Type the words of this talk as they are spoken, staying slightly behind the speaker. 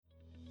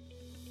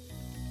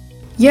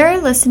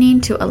You're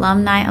listening to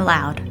Alumni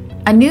Aloud,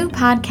 a new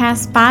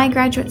podcast by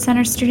Graduate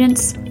Center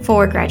students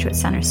for Graduate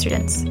Center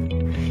students.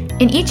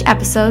 In each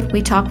episode,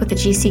 we talk with a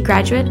GC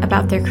graduate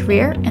about their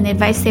career and the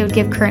advice they would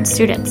give current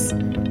students.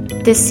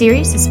 This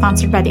series is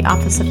sponsored by the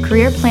Office of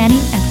Career Planning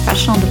and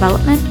Professional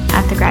Development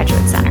at the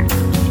Graduate Center.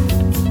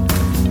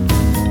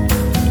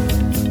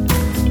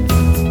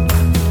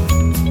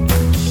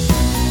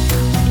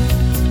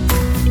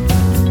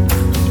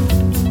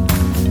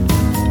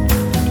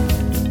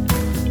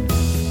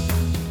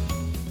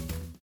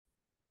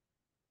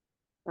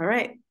 All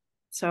right,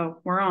 so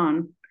we're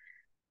on.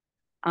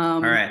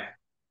 All right.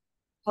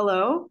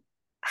 Hello,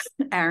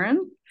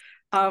 Aaron.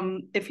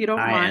 If you don't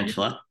Hi, mind,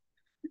 Angela.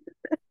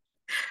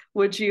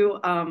 would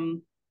you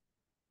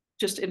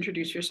just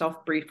introduce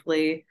yourself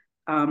briefly?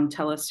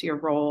 Tell us your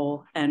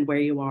role and where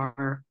you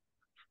are.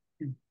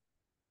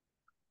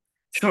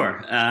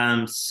 Sure.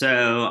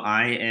 So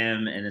I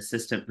am an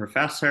assistant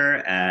professor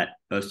at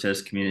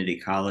Hostos Community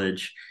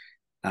College.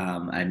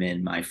 I'm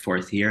in my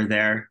fourth year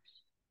there,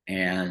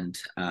 and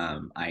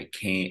I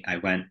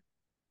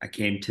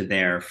came to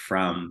there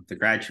from the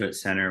Graduate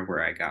Center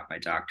where I got my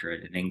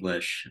doctorate in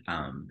English,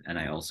 and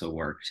I also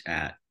worked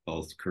at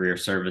both Career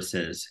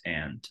Services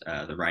and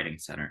the Writing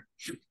Center.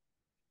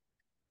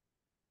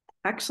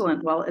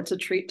 Excellent. Well, it's a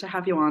treat to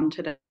have you on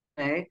today.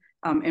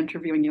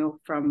 Interviewing you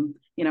from,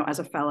 as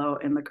a fellow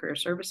in the Career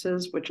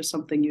Services, which is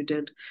something you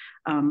did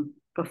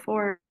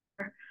before.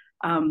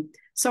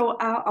 So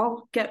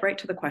I'll get right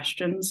to the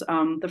questions.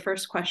 The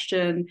first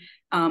question,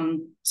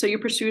 so you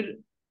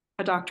pursued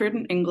a doctorate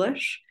in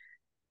English.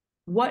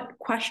 What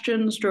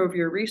questions drove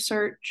your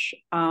research,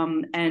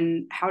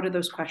 and how do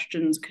those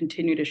questions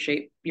continue to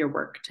shape your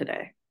work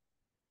today?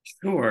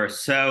 Sure.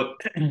 So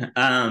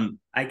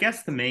I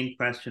guess the main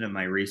question of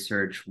my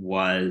research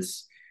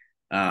was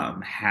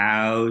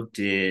how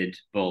did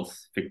both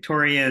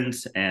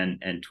Victorians and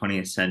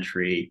 20th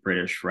century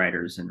British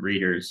writers and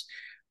readers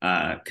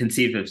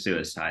conceive of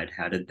suicide?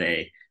 How did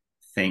they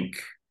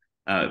think?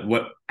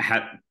 What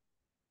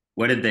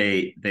did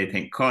they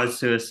think caused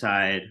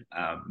suicide?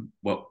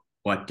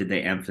 What did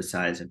they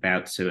emphasize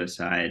about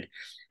suicide,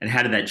 and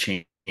how did that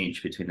change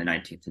between the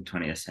 19th and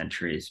 20th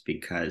centuries?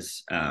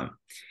 Because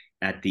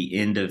at the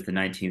end of the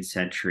 19th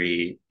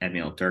century,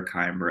 Emil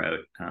Durkheim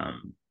wrote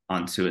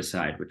on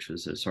suicide, which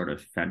was a sort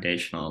of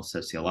foundational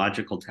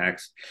sociological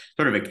text,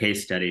 sort of a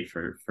case study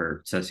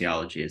for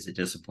sociology as a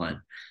discipline.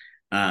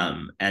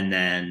 And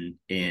then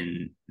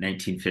in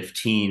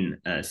 1915,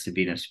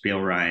 Sabina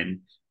Spielrein,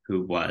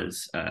 who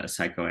was a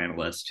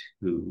psychoanalyst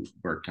who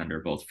worked under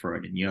both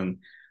Freud and Jung,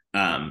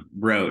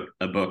 wrote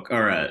a book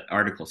or an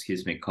article,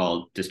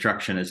 called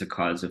 "Destruction as a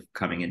Cause of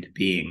Coming into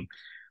Being,"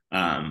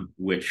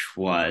 which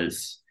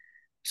was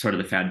sort of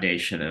the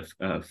foundation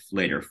of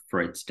later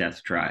Freud's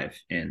death drive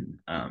in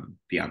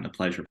Beyond the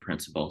Pleasure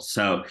Principle.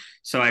 So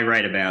I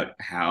write about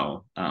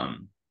how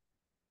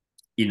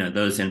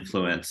those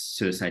influence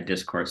suicide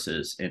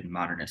discourses in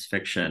modernist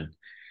fiction,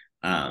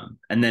 and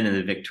then in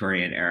the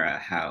Victorian era,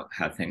 how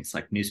things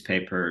like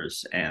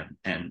newspapers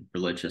and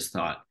religious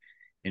thought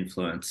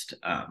influenced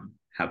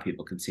how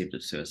people conceived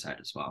of suicide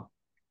as well.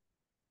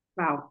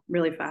 Wow,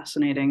 really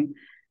fascinating.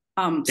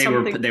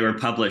 They were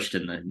published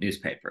in the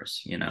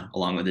newspapers,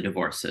 along with the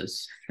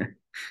divorces.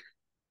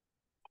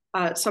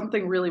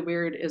 Something really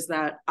weird is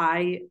that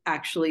I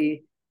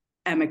actually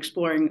am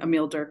exploring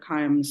Emil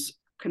Durkheim's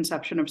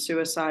conception of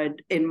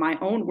suicide in my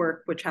own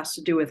work, which has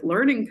to do with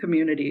learning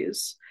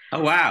communities.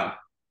 Oh, wow.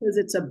 Because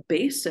it's a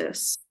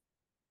basis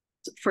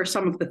for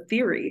some of the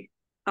theory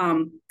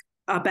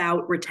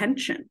about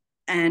retention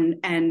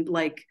and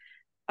like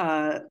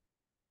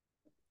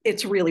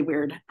it's really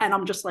weird, and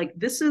I'm just like,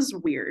 this is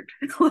weird.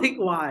 Like,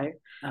 why?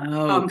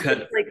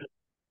 Like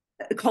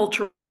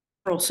cultural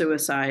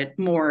suicide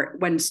more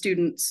when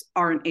students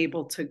aren't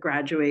able to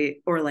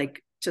graduate or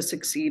like to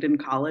succeed in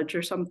college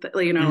or something,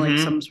 like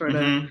some sort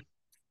of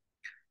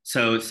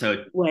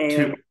so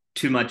way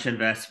too much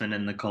investment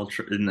in the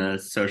culture, in the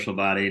social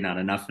body, not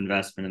enough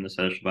investment in the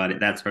social body,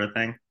 that sort of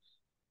thing.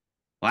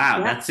 Wow,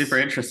 yes. That's super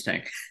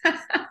interesting.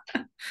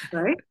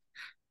 Right.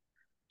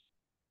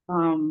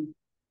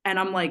 And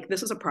I'm like,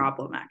 this is a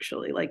problem,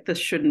 actually. Like, this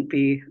shouldn't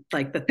be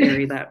like the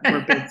theory that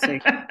we're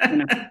basing.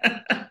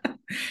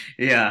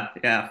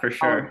 Yeah, for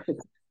sure.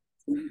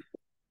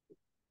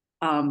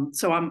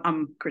 So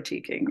I'm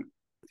critiquing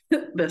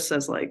this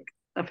as like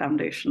a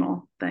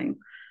foundational thing.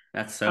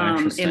 That's so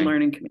interesting in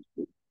learning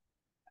community.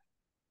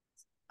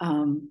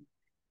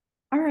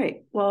 All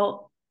right.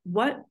 Well,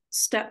 what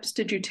steps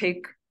did you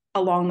take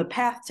along the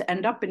path to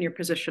end up in your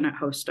position at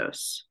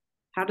Hostos?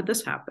 How did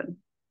this happen?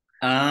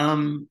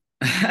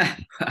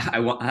 I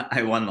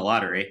won the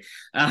lottery.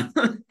 I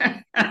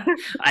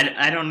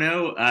don't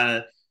know.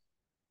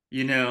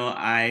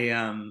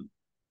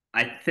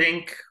 I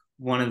think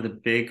one of the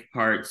big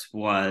parts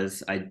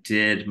was I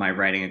did my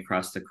writing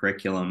across the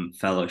curriculum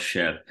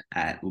fellowship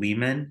at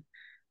Lehman,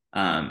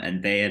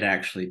 and they had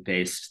actually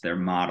based their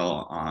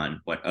model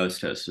on what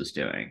Hostos was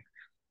doing.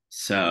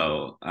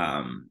 So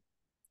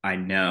I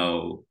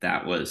know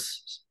that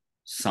was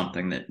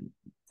something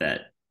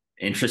that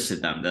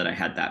interested them that I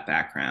had that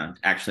background.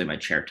 Actually, my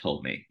chair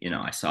told me,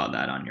 I saw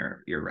that on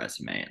your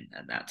resume,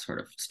 and that sort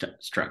of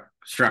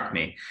struck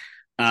me.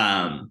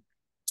 And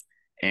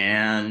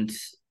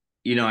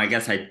I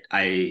guess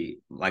I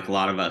like a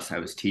lot of us, I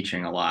was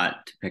teaching a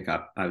lot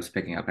I was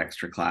picking up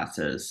extra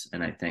classes,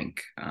 and I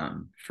think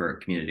for a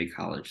community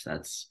college,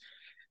 that's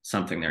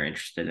something they're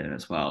interested in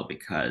as well,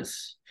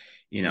 because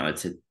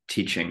it's a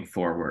teaching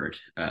forward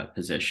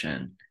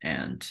position,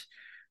 and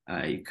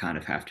you kind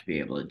of have to be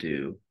able to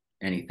do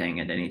anything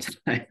at any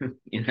time.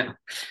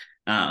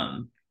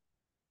 I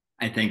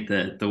think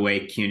the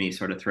way CUNY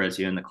sort of throws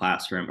you in the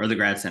classroom, or the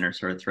grad center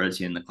sort of throws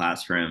you in the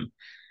classroom,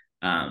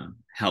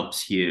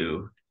 helps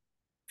you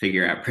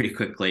figure out pretty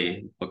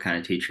quickly what kind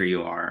of teacher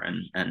you are,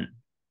 and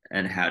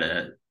how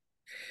to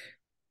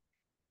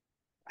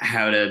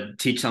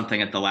teach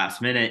something at the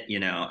last minute.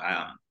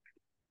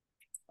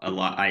 A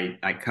lot.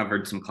 I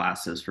covered some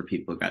classes for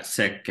people who got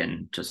sick,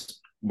 and just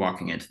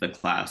walking into the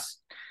class,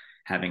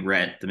 having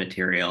read the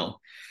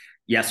material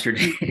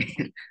yesterday,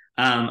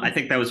 I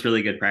think that was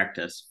really good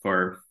practice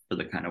for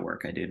the kind of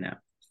work I do now.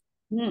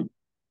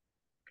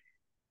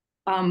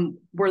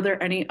 Were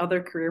there any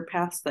other career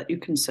paths that you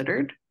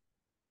considered?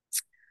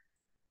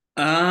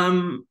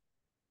 I'm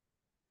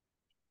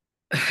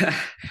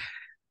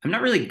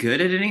not really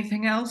good at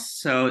anything else,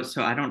 so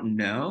I don't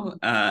know.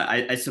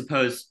 I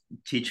suppose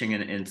teaching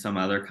in some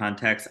other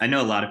context. I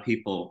know a lot of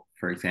people,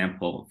 for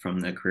example, from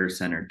the Career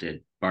Center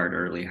did Bard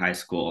Early High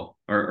School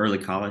or Early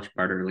College,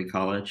 Bard Early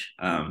College.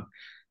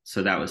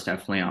 So that was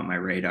definitely on my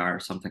radar,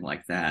 something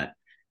like that.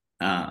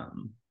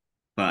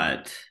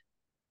 But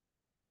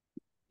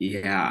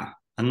yeah,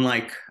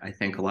 unlike I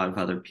think a lot of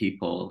other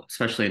people,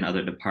 especially in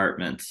other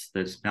departments,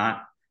 there's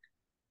not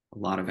a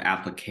lot of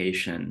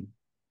application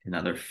in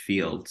other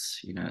fields.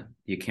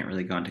 You can't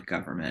really go into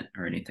government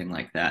or anything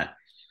like that.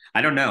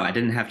 I don't know. I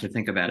didn't have to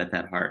think about it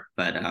that hard,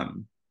 but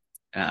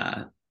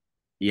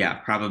yeah,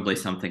 probably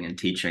something in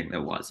teaching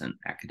that wasn't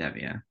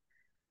academia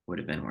would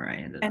have been where I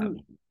ended up.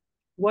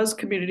 Was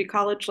community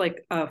college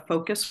like a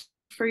focus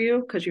for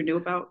you because you knew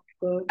about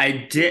the...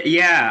 I did.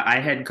 Yeah, I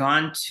had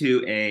gone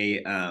to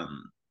an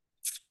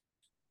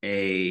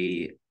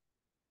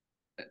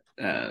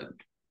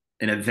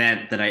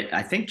event that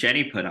I think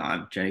Jenny put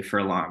on, Jenny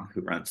Furlong,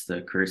 who runs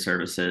the career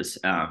services,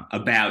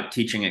 about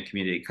teaching at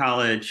community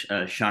college.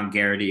 Sean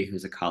Garrity,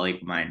 who's a colleague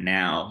of mine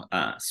now,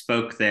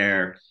 spoke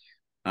there.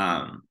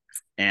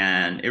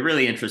 And it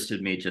really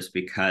interested me just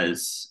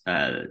because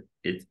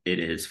it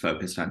is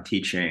focused on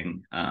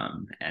teaching,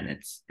 and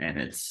it's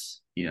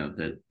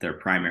their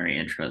primary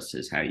interest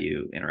is how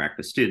you interact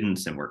with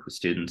students and work with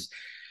students.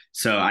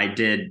 So I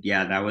did,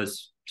 yeah, that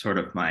was sort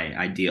of my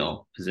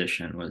ideal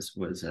position,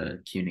 was a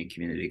CUNY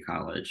community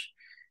college,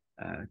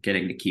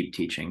 getting to keep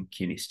teaching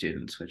CUNY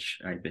students, which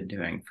I'd been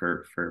doing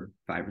for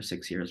 5 or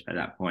 6 years by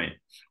that point.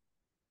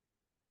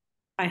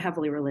 I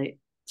heavily relate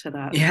to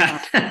that.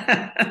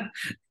 Yeah.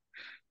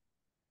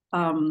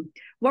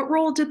 What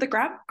role did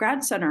the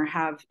grad center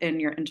have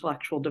in your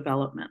intellectual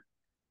development?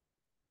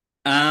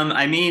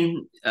 I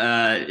mean,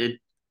 it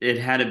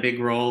had a big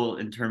role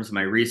in terms of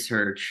my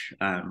research.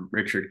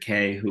 Richard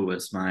Kay, who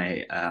was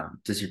my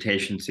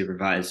dissertation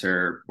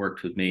supervisor,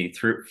 worked with me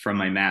from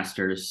my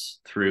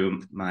master's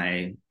through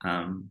my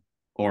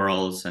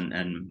orals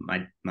and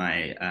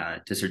my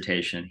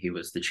dissertation. He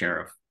was the chair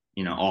of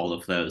all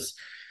of those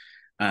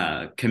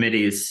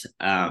committees,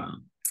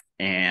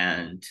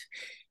 and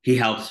he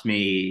helped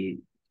me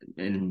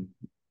in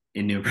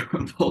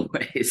innumerable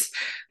ways.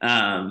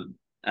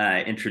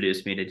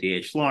 Introduced me to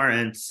D.H.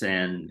 Lawrence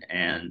and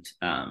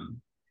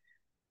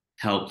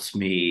helped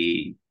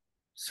me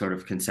sort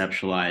of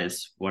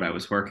conceptualize what I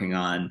was working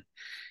on.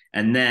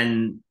 And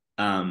then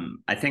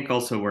I think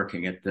also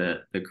working at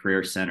the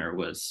Career Center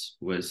was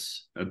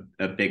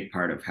a big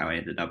part of how I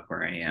ended up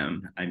where I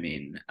am. I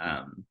mean,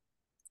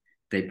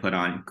 they put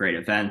on great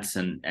events,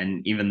 and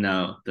even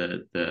though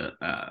the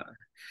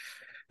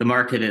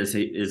market is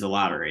a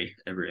lottery,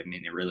 I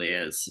mean, it really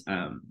is.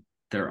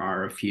 There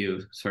are a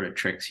few sort of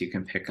tricks you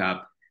can pick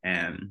up,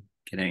 and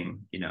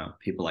getting,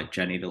 people like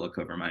Jenny to look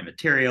over my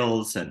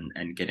materials,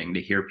 and getting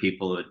to hear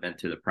people who had been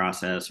through the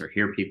process, or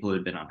hear people who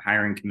had been on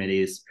hiring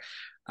committees.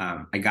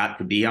 I got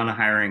to be on a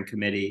hiring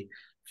committee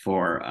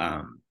for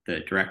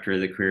the director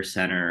of the Career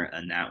Center,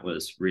 and that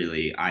was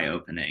really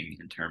eye-opening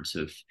in terms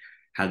of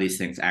how these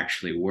things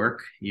actually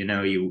work.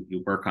 You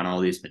work on all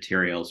these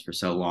materials for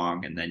so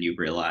long, and then you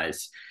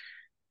realize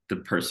the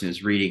person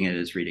who's reading it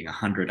is reading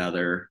 100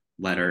 other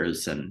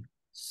letters, and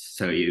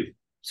so you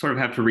sort of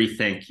have to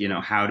rethink,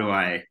 how do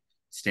I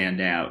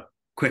stand out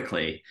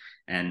quickly,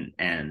 and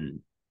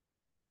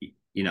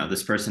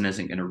this person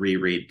isn't going to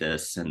reread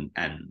this and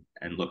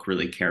look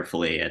really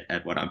carefully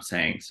at what I'm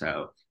saying.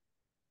 So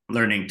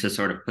learning to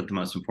sort of put the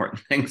most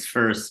important things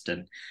first,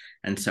 and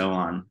so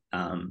on.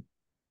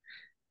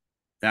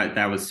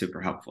 That was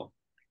super helpful.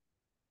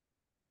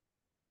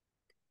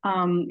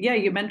 Yeah,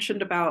 you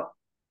mentioned about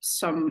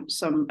some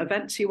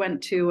events you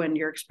went to and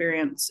your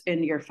experience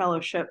in your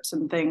fellowships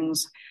and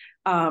things.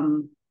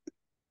 And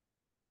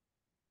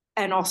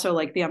and also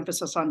like the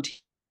emphasis on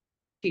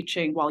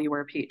teaching while you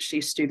were a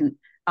PhD student.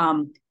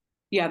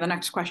 Yeah, the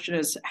next question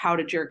is, how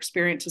did your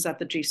experiences at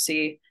the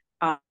GC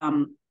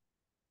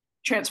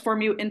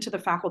transform you into the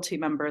faculty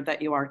member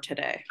that you are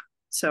today?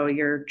 So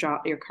your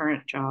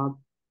current job.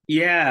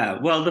 Yeah,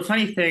 well, the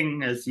funny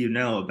thing, as you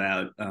know,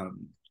 about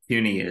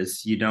CUNY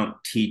is you don't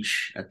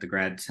teach at the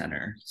grad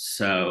center.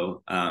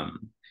 So uh,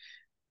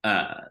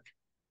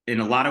 in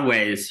a lot of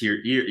ways,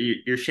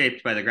 you're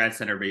shaped by the grad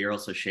center, but you're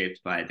also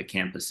shaped by the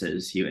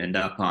campuses you end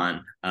up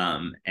on.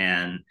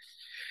 And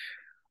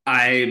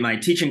my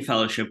teaching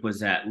fellowship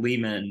was at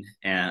Lehman,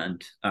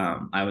 and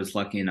I was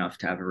lucky enough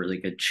to have a really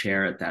good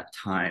chair at that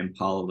time,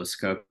 Paula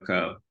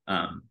Wascoco,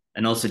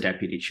 and also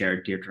deputy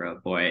chair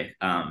Deirdre Boy,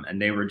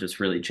 and they were just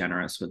really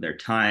generous with their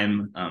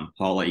time.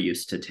 Paula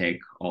used to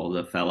take all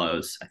the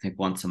fellows, I think,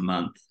 once a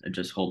month and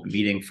just hold a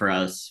meeting for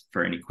us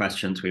for any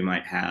questions we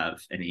might have,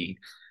 any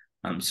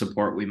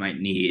support we might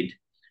need,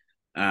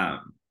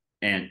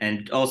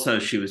 and also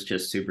she was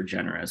just super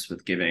generous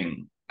with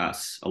giving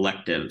us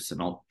electives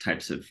and all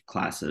types of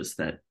classes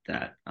that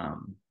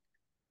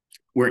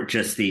weren't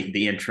just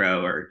the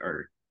intro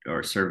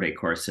or survey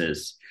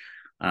courses.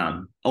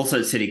 Also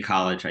at City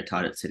College, I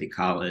taught at City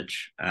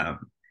College,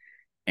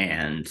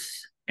 and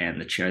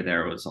the chair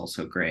there was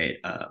also great.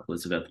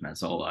 Elizabeth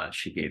Mazzola,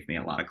 she gave me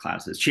a lot of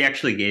classes. She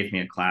actually gave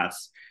me a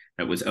class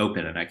that was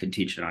open and I could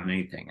teach it on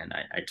anything. And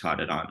I taught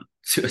it on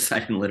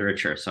suicide and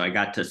literature. So I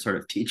got to sort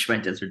of teach my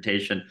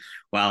dissertation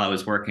while I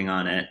was working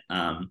on it.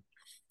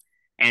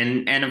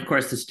 And of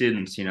course the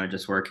students,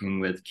 just working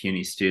with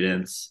CUNY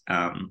students.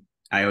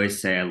 I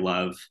always say I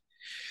love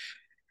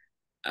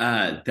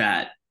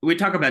that we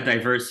talk about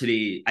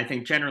diversity. I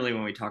think generally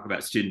when we talk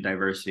about student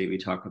diversity, we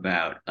talk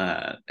about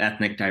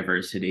ethnic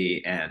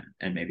diversity and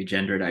maybe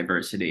gender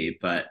diversity,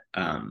 but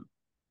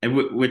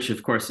which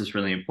of course is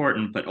really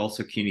important, but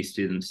also CUNY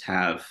students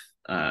have,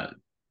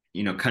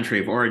 country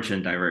of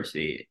origin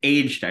diversity,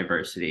 age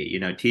diversity,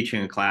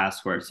 teaching a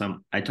class where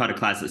I taught a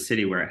class at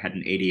City where I had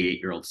an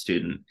 88-year-old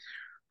student.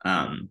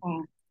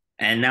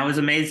 And that was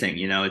amazing.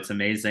 It's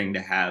amazing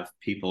to have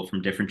people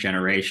from different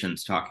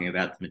generations talking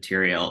about the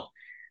material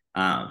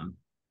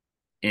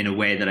in a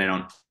way that I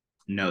don't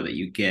know that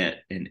you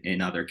get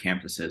in other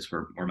campuses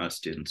where most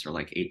students are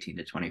like 18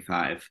 to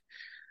 25.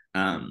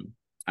 I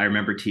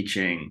remember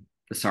teaching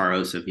The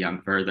Sorrows of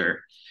Young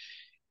Werther,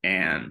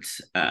 and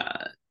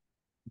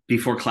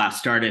before class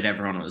started,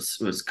 everyone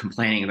was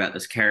complaining about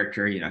this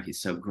character.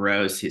 He's so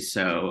gross, he's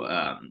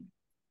so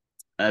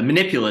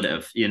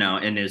manipulative,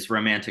 in his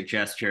romantic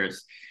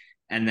gestures.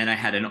 And then I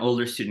had an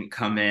older student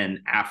come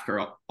in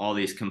after all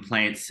these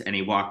complaints, and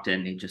he walked in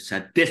and he just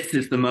said, "This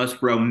is the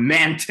most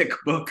romantic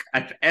book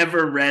I've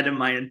ever read in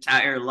my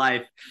entire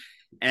life."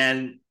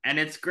 And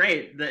it's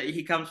great that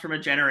he comes from a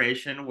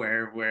generation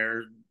where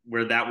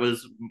that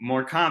was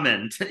more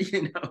common,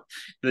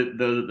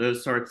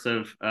 those sorts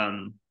of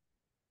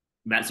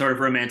that sort of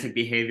romantic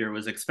behavior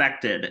was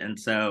expected. And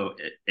so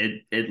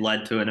it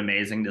led to an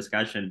amazing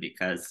discussion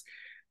because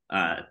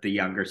the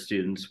younger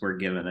students were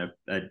given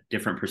a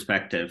different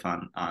perspective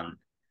on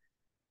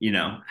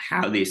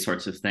how these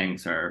sorts of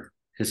things are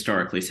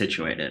historically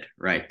situated,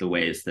 right? The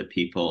ways that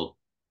people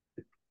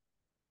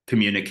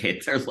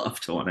communicate their love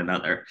to one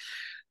another.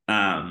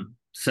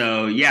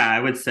 So yeah, I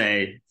would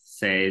say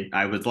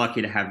I was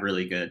lucky to have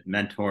really good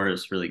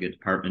mentors, really good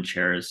department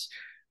chairs,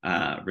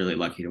 really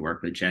lucky to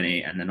work with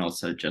Jenny, and then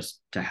also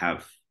just to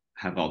have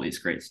all these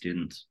great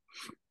students.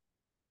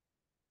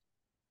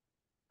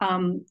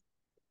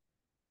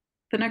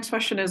 The next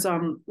question is,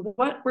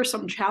 what were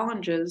some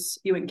challenges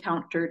you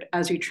encountered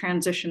as you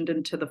transitioned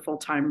into the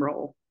full-time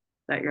role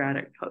that you're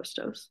at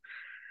Hostos?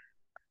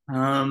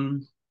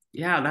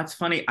 Yeah, that's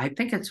funny. I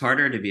think it's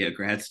harder to be a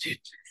grad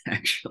student,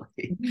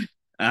 actually.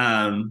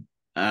 I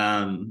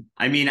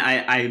mean,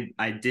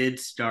 I did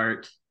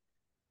start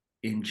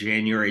in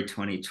January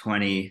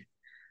 2020.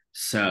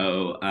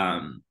 So,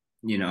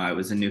 I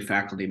was a new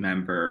faculty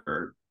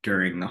member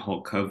during the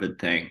whole COVID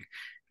thing.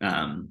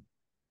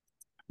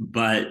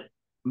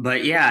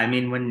 But yeah, I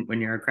mean, when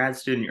you're a grad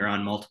student, you're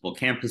on multiple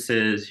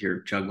campuses,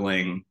 you're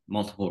juggling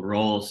multiple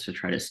roles to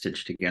try to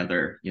stitch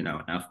together,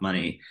 enough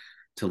money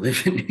to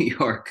live in New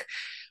York.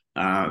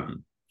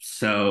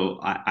 So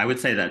I would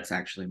say that's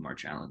actually more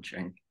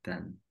challenging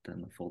than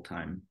the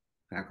full-time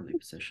faculty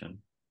position.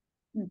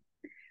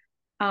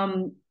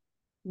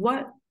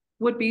 What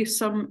would be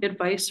some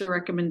advice or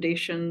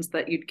recommendations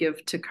that you'd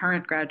give to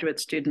current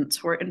graduate students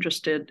who are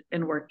interested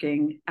in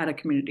working at a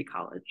community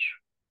college?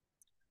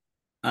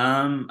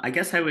 I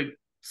guess I would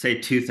say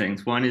two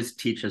things. One is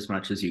teach as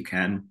much as you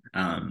can.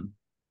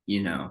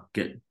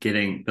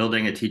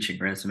 Building a teaching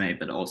resume,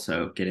 but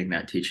also getting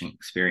that teaching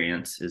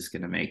experience is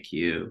going to make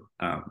you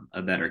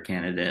a better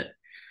candidate.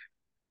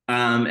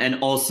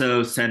 And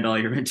also send all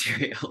your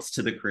materials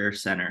to the Career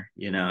Center.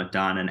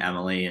 Don and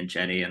Emily and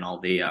Jenny and all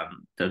the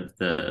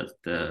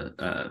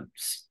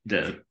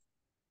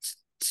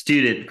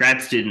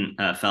grad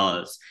student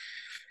fellows.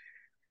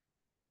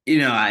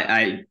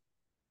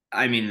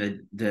 I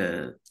mean,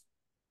 the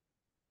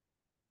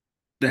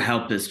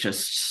help is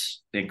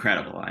just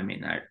incredible. I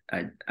mean,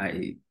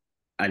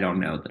 I don't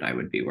know that I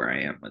would be where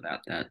I am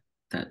without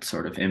that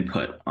sort of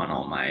input on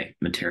all my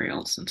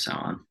materials and so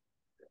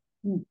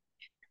on.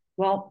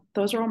 Well,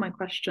 those are all my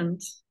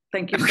questions.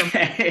 Thank you so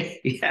much.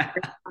 Yeah.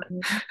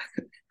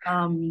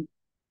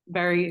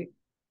 Very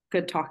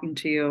good talking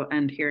to you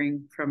and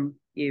hearing from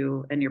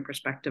you and your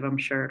perspective. I'm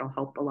sure it'll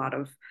help a lot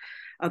of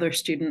other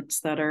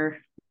students that are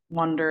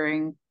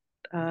wondering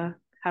how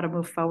to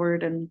move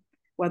forward and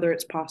whether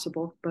it's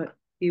possible. But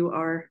you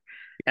are.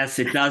 Yes,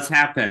 it does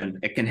happen.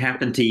 It can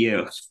happen to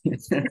you.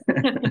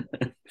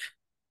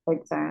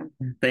 Thanks, Aaron.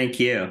 Thank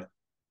you.